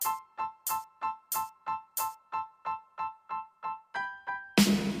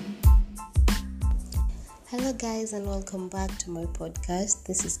Hello guys and welcome back to my podcast.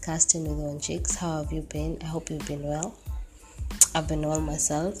 This is Casting with One Chicks. How have you been? I hope you've been well. I've been well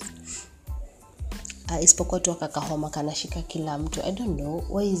myself. Isipokuwa tu kakahoma kanashika kila mtu. I don't know,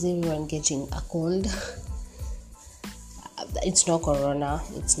 why is everyone getting a cold? It's not corona.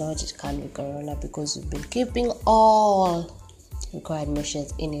 It can't be corona because we've been keeping all required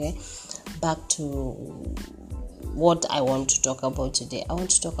measures. Anyway, back to what I want to talk about today. I want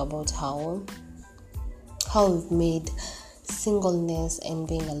to talk about how we've made singleness and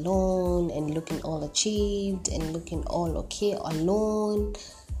being alone and looking all achieved and looking all okay alone.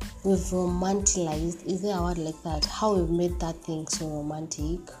 We've romanticized, is there a word like that? How we've made that thing so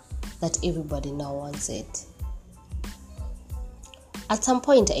romantic that everybody now wants it. At some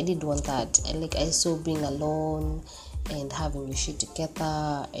point I did want that. I saw being alone and having your shit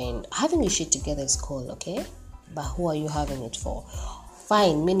together, and having your shit together is cool, okay? But who are you having it for?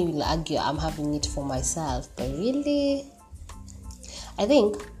 Fine, many will argue I'm having it for myself, but really, I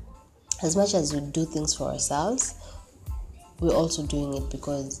think as much as we do things for ourselves, we're also doing it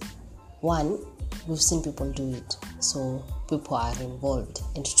because, one, we've seen people do it, so people are involved,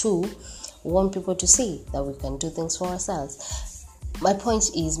 and two, we want people to see that we can do things for ourselves. My point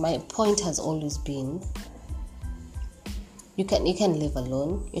has always been, you can live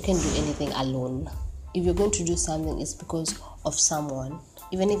alone, you can do anything alone. If you're going to do something, it's because of someone.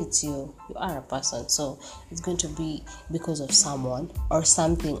 Even if it's you are a person, so it's going to be because of someone or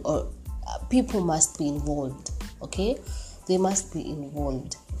something, or people must be involved, okay? They must be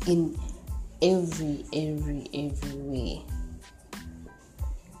involved in every way.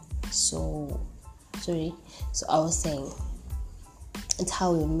 So I was saying, it's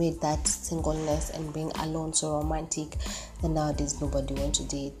how we made that singleness and being alone so romantic that nowadays nobody wants to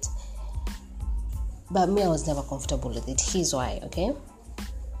date. But me, I was never comfortable with it. Here's why, okay?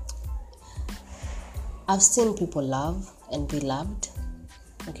 I've seen people love and be loved,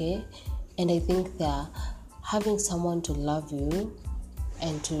 okay? And I think that having someone to love you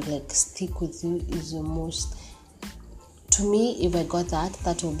and to stick with you is the most, to me, if I got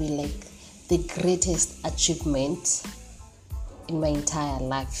that will be the greatest achievement in my entire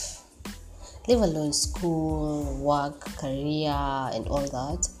life. Leave alone school, work, career, and all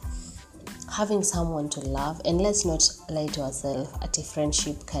that. Having someone to love, and let's not lie to ourselves, a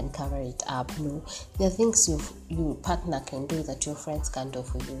friendship can cover it up. No, there are things your partner can do that your friends can't do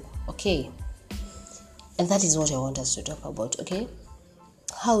for you, okay? And that is what I want us to talk about, okay?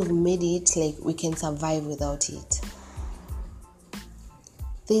 How we made it we can survive without it.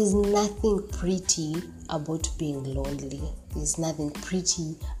 There's nothing pretty about being lonely. There's nothing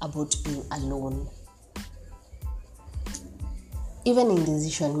pretty about being alone. Even in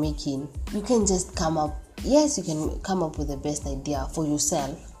decision making, you can just come up with the best idea for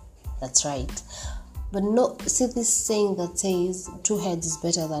yourself. That's right. But no, see this saying that says 2 heads is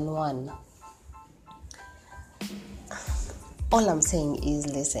better than one. All I'm saying is,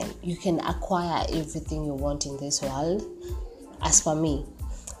 listen, you can acquire everything you want in this world. As for me,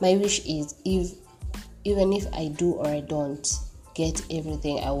 my wish is, even if I do or I don't get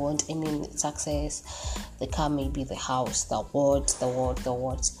everything I want, I mean success, the car, maybe the house, the awards,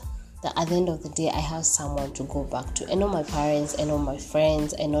 that at the end of the day I have someone to go back to. I know my parents, I know my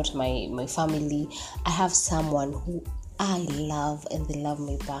friends, I know my family. I have someone who I love and they love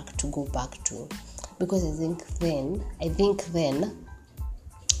me back to go back to, because I think then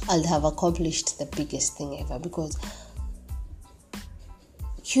I'll have accomplished the biggest thing ever, because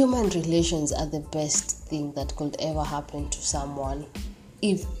human relations are the best thing that could ever happen to someone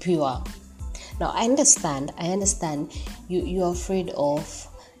if pure. Now I understand you're afraid of,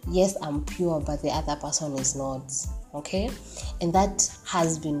 yes, I'm pure but the other person is not, okay? And that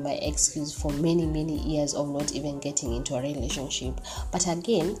has been my excuse for many years of not even getting into a relationship. But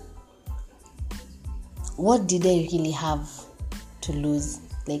again, what did I really have to lose?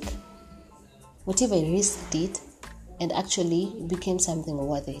 What if I risked it and actually became something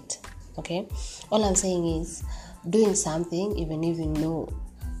worth it, okay? All I'm saying is, doing something, even if you know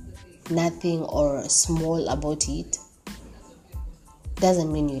nothing or small about it,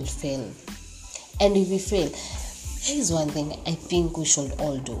 doesn't mean you'll fail. And if you fail, here's one thing I think we should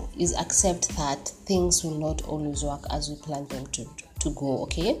all do, is accept that things will not always work as we plan them to go,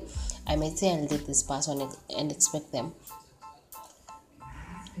 okay? I might say I'll date this person and expect them.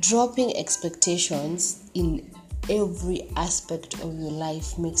 Dropping expectations in every aspect of your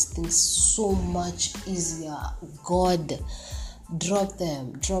life makes things so much easier. God, drop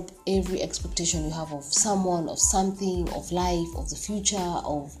them. Drop every expectation you have of someone, of something, of life, of the future,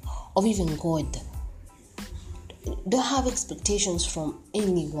 of even God. Don't have expectations from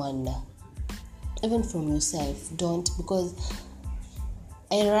anyone. even from yourself. Don't, because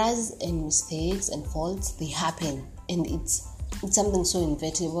errors and mistakes and faults, they happen, and it's something so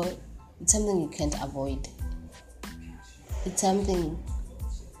inevitable. It's something you can't avoid. It's something.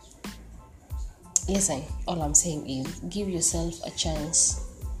 Listen, all I'm saying is give yourself a chance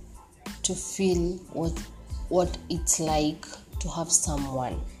to feel what it's like to have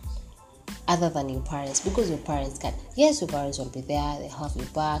someone other than your parents, because your parents can. Yes, your parents will be there, they have your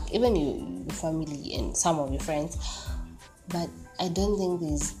back, even your family and some of your friends. But I don't think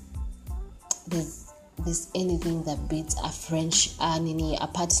there's anything that beats a a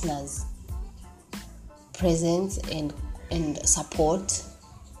partner's presence and support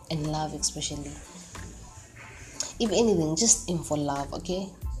and love, especially. If anything, just aim for love, okay?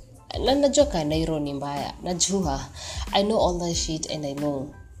 Najua kana hilo ni mbaya. Najua. I know all that shit and I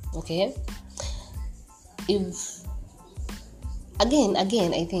know. Okay? If again,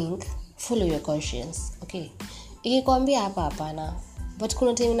 I think follow your conscience. Okay? Ikikwambia hapa hapana. But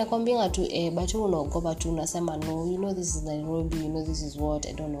kuna time nakwambia tu but unaogopa tu unasema no, this is Nairobi, this is what,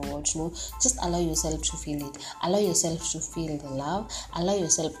 I don't know what, just allow yourself to feel it. Allow yourself to feel the love. Allow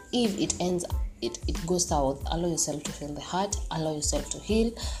yourself, if it ends, it goes south, allow yourself to feel the hurt. Allow yourself to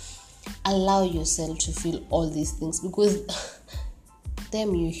heal. Allow yourself to feel all these things, because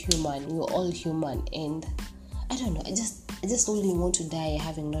you're human. We're all human, and I don't know. I just only want to die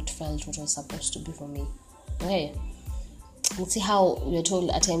having not felt what was supposed to be for me. Okay. You see how we are told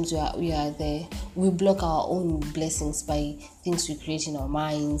at times we block our own blessings by things we create in our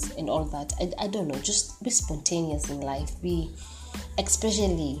minds and all that. I don't know. Just be spontaneous in life.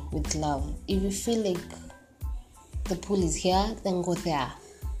 Especially with love. If you feel like the pool is here, then go there.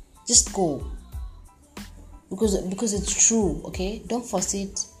 Just go. Because it's true, okay? Don't force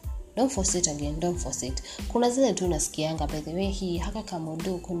it. Don't force it again. Don't force it. Kuna zile tu nasikianga, by the way, hii haka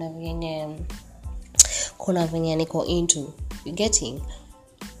kamodo kuna venye niko into. You getting?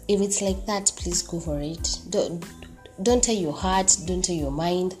 If it's like that, please go for it. Don't tell your heart. Don't tell your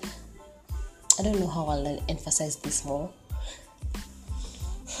mind. I don't know how I'll emphasize this more.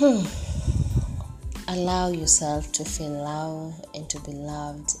 Allow yourself to feel love and to be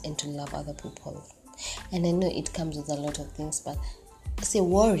loved and to love other people. And I know it comes with a lot of things, but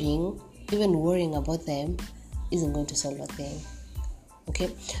even worrying about them isn't going to solve a thing. Okay?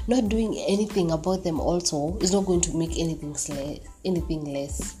 Not doing anything about them also is not going to make anything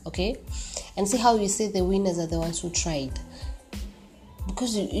less. Okay? And see how you say the winners are the ones who tried.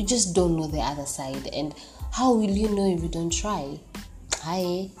 Because you just don't know the other side. And how will you know if you don't try?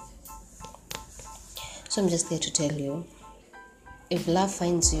 Hi. So I'm just here to tell you, if love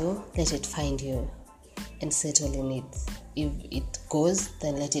finds you, let it find you and settle in it. If it goes,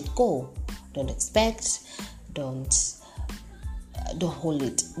 then let it go. Don't expect. Don't hold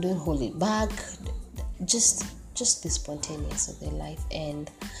it. Don't hold it back. Just be spontaneous with your life and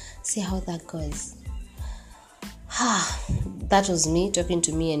see how that goes. That was me talking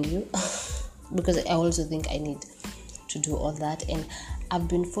to me and you, because I also think I need to do all that, and I've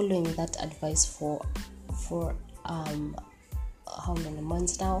been following that advice for how many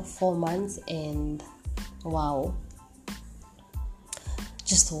months now? 4 months, and wow.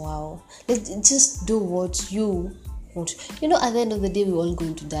 Just wow. Just do what you want. At the end of the day, we're all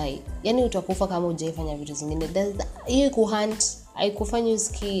going to die. Yani utakufa kama hujaifanya vitu zingine. Hiyo kuhunt, haikufanya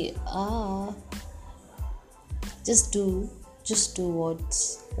usikie. Just do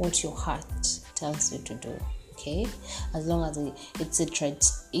what your heart tells you to do. Okay, as long as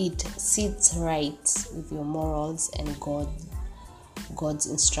it sits right with your morals and God's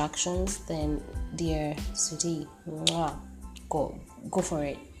instructions, then dear sweetie, go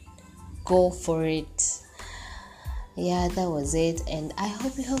for it. Yeah, that was it, and I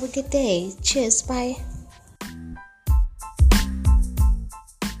hope you have a good day. Cheers, bye.